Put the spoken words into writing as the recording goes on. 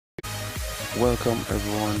Welcome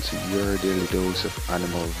everyone to your daily dose of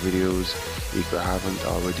animal videos. If you haven't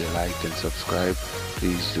already liked and subscribed,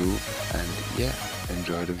 please do, and yeah,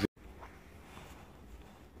 enjoy the video.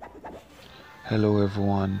 Hello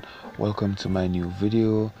everyone, welcome to my new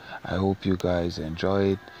video. I hope you guys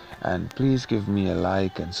enjoy it, and please give me a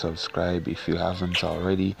like and subscribe if you haven't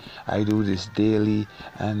already. I do this daily,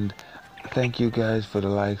 and thank you guys for the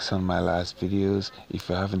likes on my last videos. If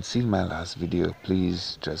you haven't seen my last video,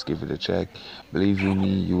 please just give it a check. Believe you me,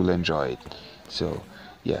 you'll enjoy it. So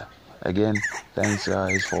yeah, again, thanks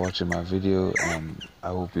guys for watching my video, and I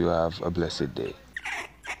hope you have a blessed day.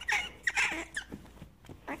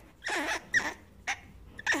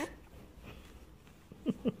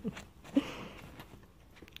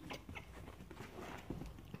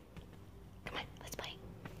 Come on, let's play.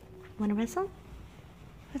 Want to wrestle?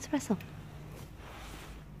 Let's wrestle.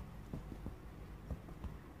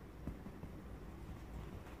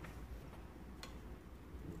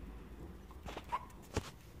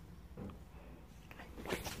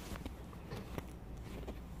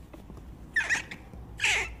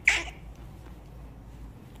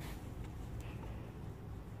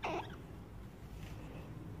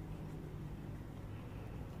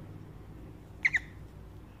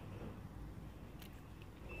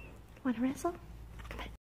 Want to wrestle?